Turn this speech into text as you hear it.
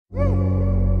Welcome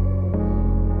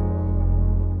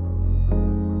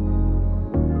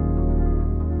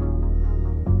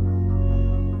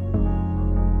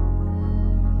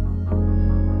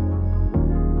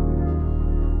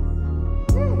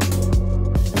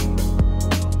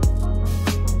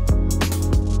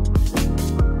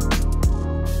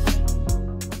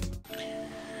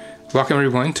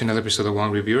everyone to another episode of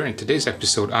Wong Reviewer. In today's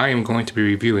episode, I am going to be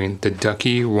reviewing the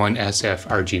Ducky One SF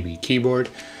RGB keyboard.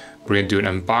 We're going to do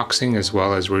an unboxing, as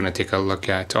well as we're going to take a look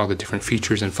at all the different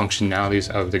features and functionalities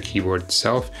of the keyboard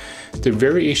itself. The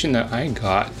variation that I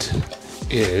got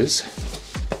is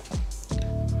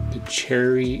the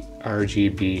Cherry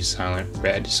RGB Silent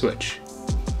Red switch.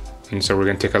 And so we're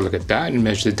going to take a look at that and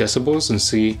measure the decibels and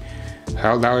see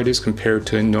how loud it is compared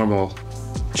to a normal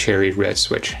Cherry Red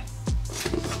switch.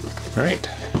 Alright,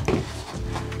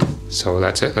 so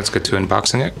that's it. Let's get to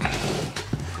unboxing it.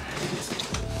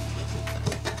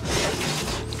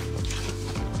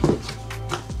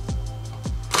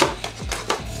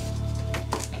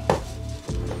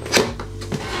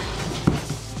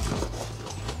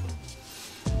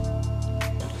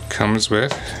 Comes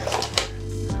with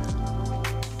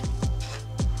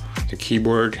the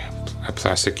keyboard, a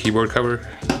plastic keyboard cover.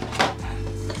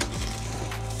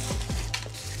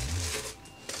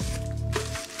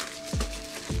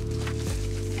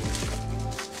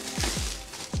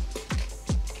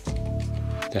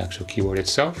 The actual keyboard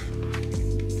itself.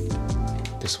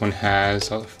 This one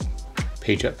has a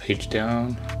page up, page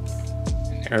down,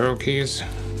 and arrow keys.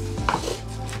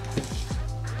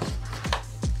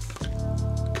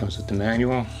 Comes with the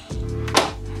manual.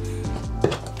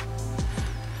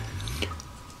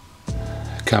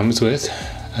 Comes with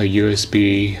a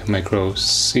USB micro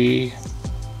C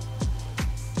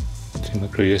to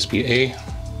micro USB A.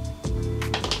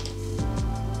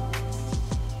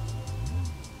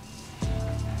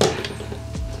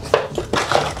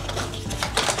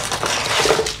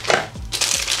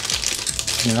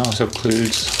 It also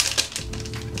includes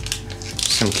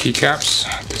some keycaps.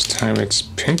 This time it's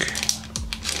pink.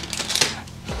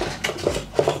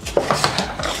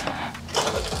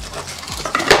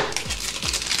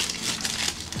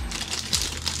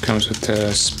 Comes with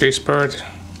the space bar.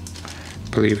 I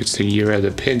believe it's the year of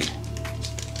the pig.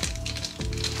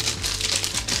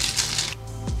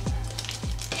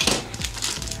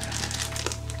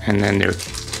 And then their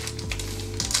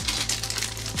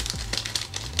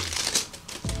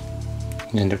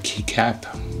keycap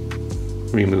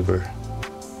remover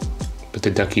with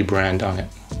the Ducky brand on it.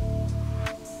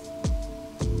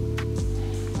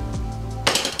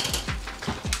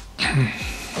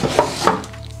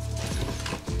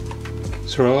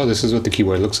 So overall, this is what the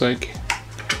keyboard looks like.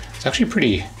 It's actually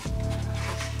pretty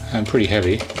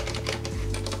heavy,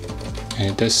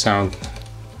 and it does sound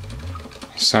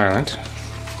silent.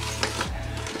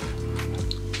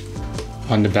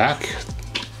 On the back,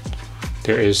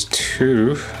 there is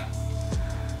two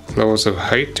levels of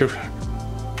height.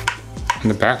 In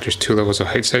the back, there's two levels of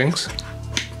height settings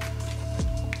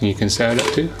you can set it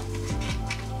up to.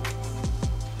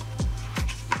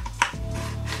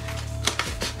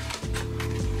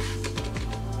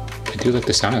 I do like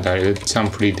the sound of that. It sounds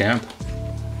pretty damp.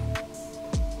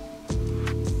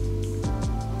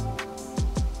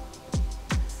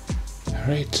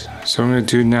 Alright, so what I'm going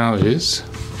to do now is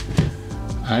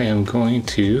I am going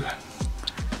to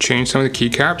change some of the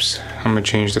keycaps. I'm going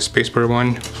to change the spacebar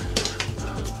one,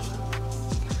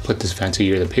 put this fancy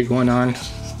Year of the Pig one on,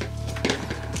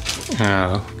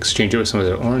 exchange it with some of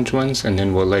the orange ones, and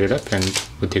then we'll light it up and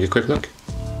we'll take a quick look.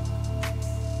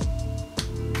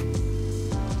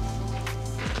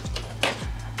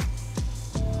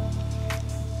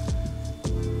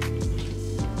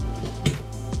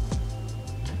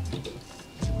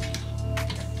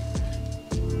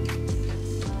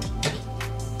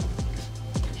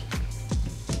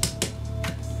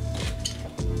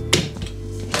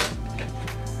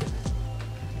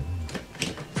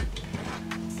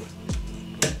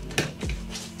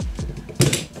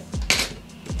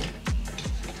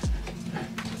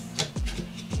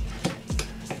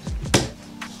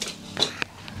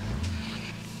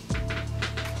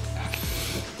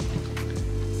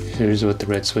 Here's what the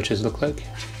red switches look like.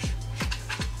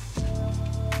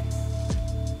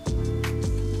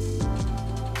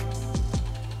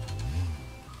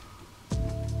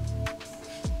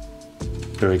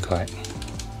 Very quiet.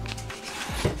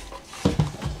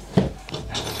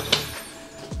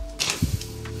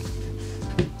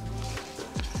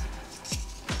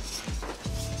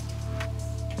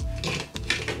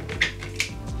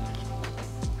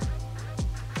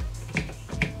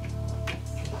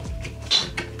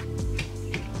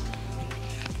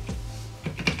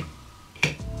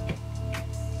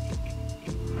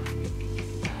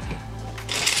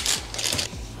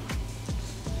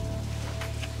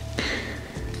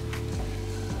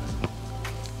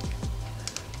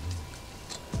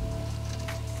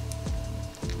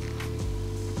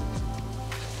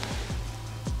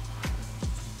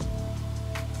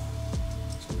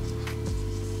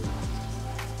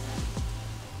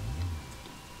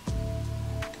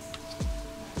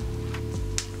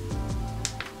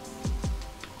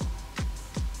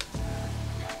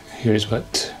 Here's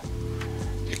what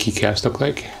the keycaps look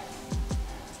like.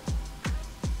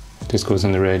 This goes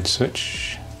on the red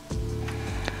switch.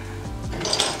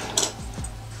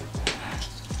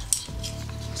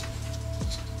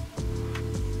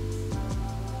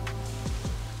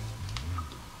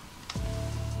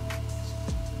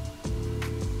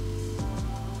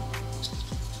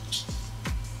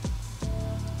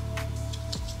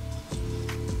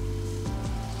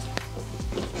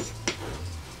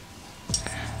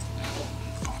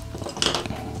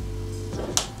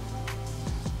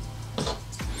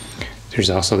 There's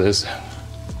also this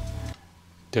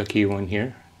Ducky One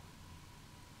here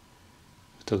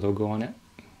with the logo on it.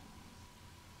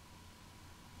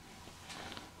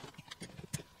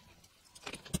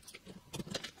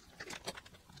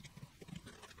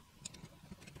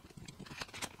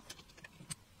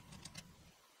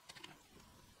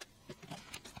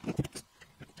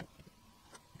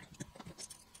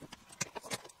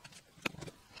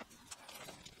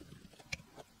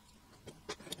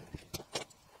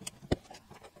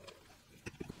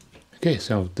 Okay,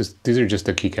 so these are just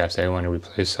the keycaps that I want to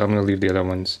replace. So I'm going to leave the other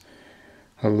ones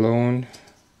alone.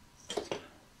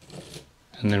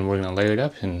 And then we're going to light it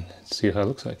up and see how it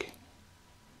looks like.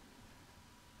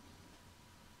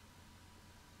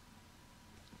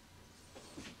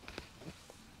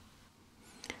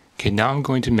 Okay, now I'm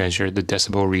going to measure the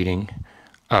decibel reading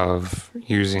of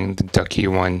using the Ducky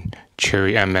One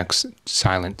Cherry MX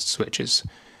silent switches.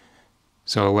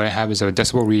 So what I have is a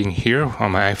decibel reading here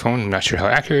on my iPhone. I'm not sure how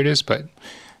accurate it is, but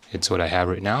it's what I have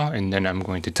right now. And then I'm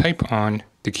going to type on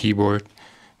the keyboard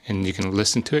and you can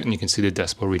listen to it and you can see the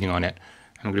decibel reading on it.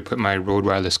 I'm going to put my Rode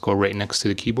Wireless Go right next to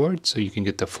the keyboard so you can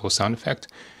get the full sound effect.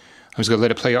 I'm just going to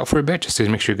let it play out for a bit just to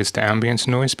make sure it gets the ambience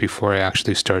noise before I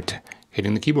actually start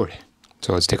hitting the keyboard.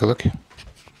 So let's take a look.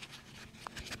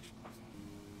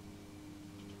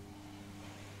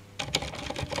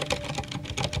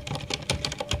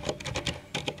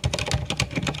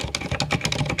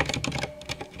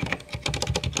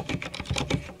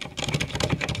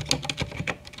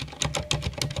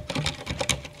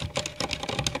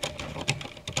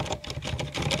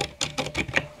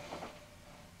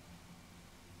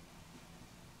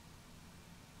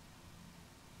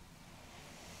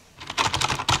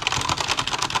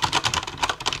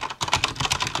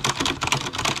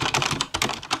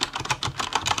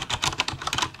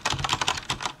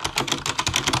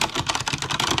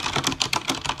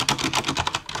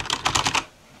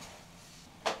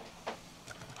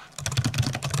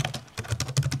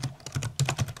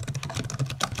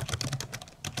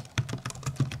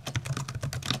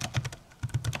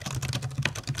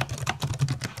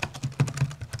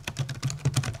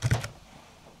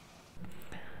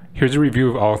 Here's a review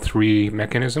of all three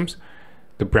mechanisms: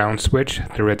 the brown switch,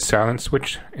 the red silent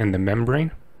switch, and the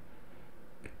membrane.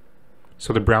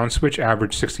 So the brown switch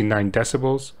averaged 69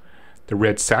 decibels, the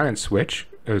red silent switch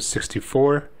was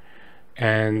 64,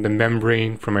 and the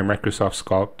membrane from my Microsoft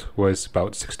Sculpt was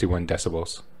about 61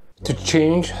 decibels. To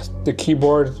change the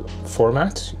keyboard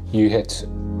format, you hit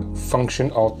Function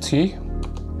Alt T,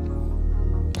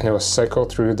 and it will cycle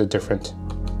through the different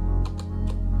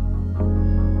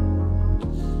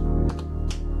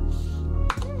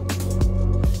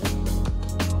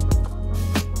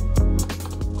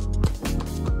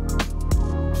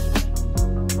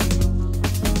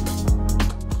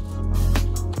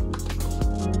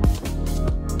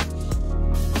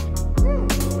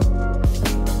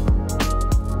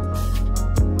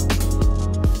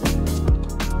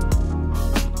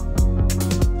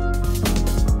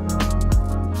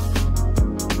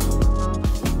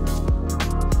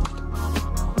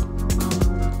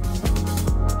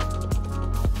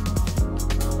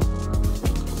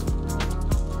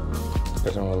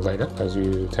doesn't want to light up as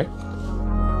you type.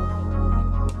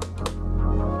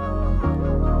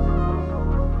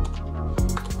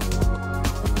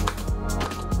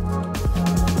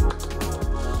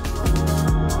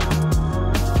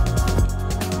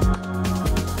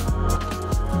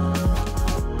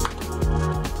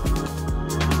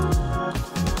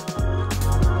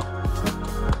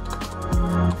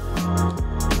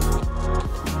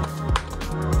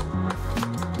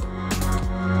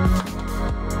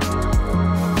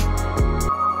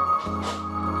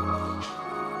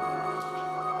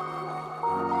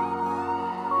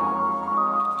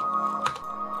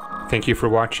 Thank you for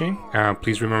watching.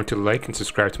 Please remember to like and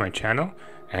subscribe to my channel.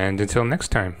 And until next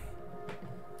time.